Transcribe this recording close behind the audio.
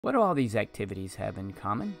What do all these activities have in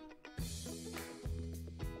common?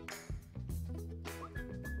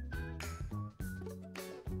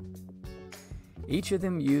 Each of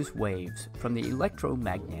them use waves from the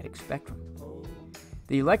electromagnetic spectrum.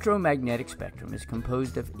 The electromagnetic spectrum is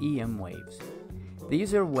composed of EM waves.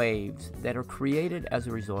 These are waves that are created as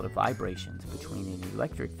a result of vibrations between an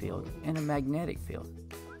electric field and a magnetic field.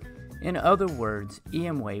 In other words,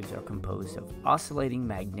 EM waves are composed of oscillating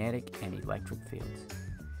magnetic and electric fields.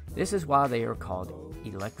 This is why they are called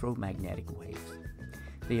electromagnetic waves.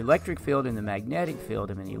 The electric field and the magnetic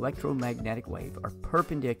field of an electromagnetic wave are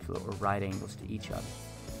perpendicular or right angles to each other,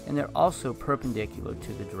 and they're also perpendicular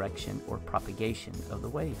to the direction or propagation of the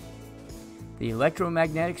wave. The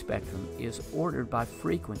electromagnetic spectrum is ordered by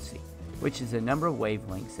frequency, which is the number of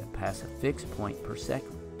wavelengths that pass a fixed point per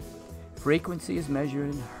second. Frequency is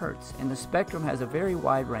measured in hertz, and the spectrum has a very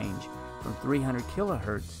wide range from 300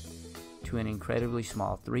 kilohertz to an incredibly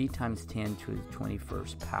small 3 × 10 to the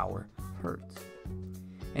 21st power hertz.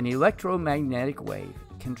 An electromagnetic wave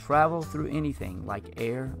can travel through anything like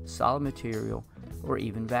air, solid material, or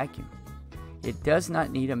even vacuum. It does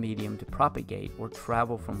not need a medium to propagate or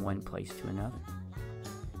travel from one place to another.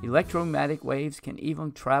 Electromagnetic waves can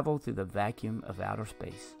even travel through the vacuum of outer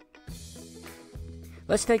space.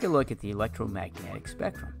 Let's take a look at the electromagnetic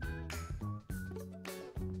spectrum.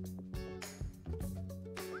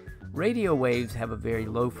 Radio waves have a very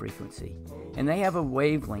low frequency, and they have a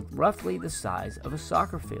wavelength roughly the size of a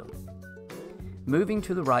soccer field. Moving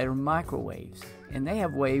to the right are microwaves, and they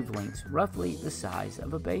have wavelengths roughly the size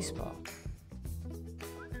of a baseball.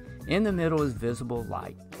 In the middle is visible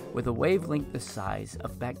light, with a wavelength the size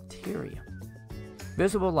of bacteria.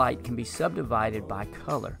 Visible light can be subdivided by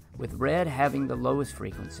color, with red having the lowest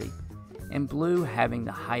frequency and blue having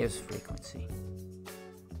the highest frequency.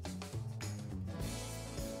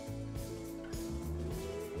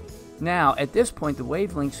 Now, at this point, the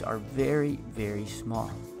wavelengths are very, very small.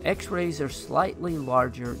 X-rays are slightly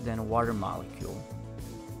larger than a water molecule,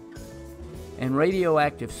 and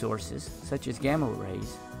radioactive sources, such as gamma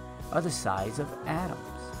rays, are the size of atoms.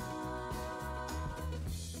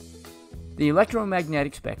 The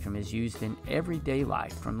electromagnetic spectrum is used in everyday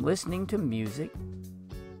life, from listening to music,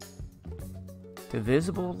 to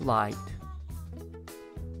visible light,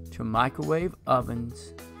 to microwave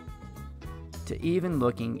ovens, to even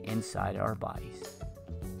looking inside our bodies.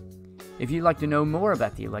 If you'd like to know more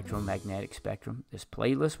about the electromagnetic spectrum, this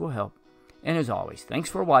playlist will help. And as always, thanks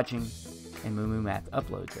for watching, and MooMooMath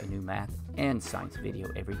uploads a new math and science video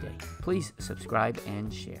every day. Please subscribe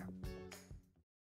and share.